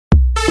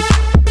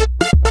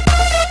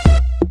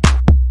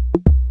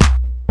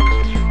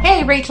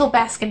Rachel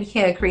Baskin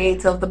here,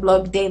 creator of the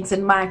blog Dance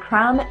in My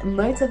Crown,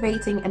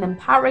 motivating and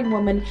empowering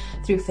women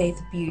through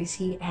faith,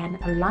 beauty, and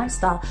a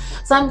lifestyle.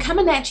 So I'm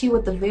coming at you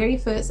with the very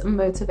first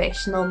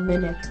motivational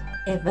minute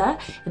ever.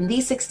 In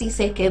these 60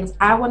 seconds,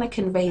 I want to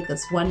convey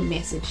this one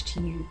message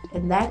to you,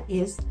 and that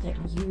is that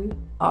you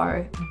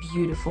are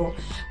beautiful.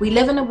 We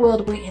live in a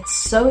world where it's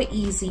so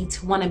easy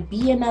to want to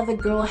be another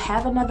girl,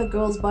 have another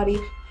girl's body,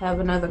 have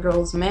another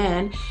girl's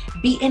man,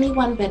 be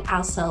anyone but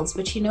ourselves.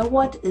 But you know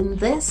what? In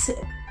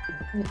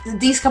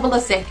these couple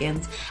of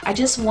seconds, I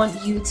just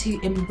want you to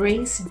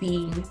embrace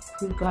being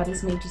who God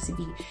has made you to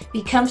be.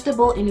 Be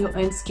comfortable in your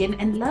own skin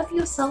and love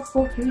yourself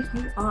for who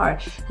you are.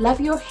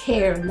 Love your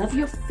hair, love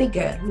your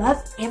figure,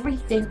 love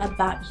everything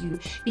about you,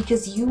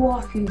 because you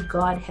are who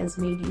God has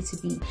made you to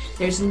be.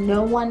 There's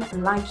no one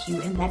like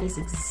you, and that is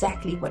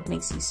exactly what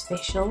makes you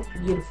special,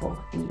 beautiful,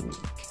 and unique.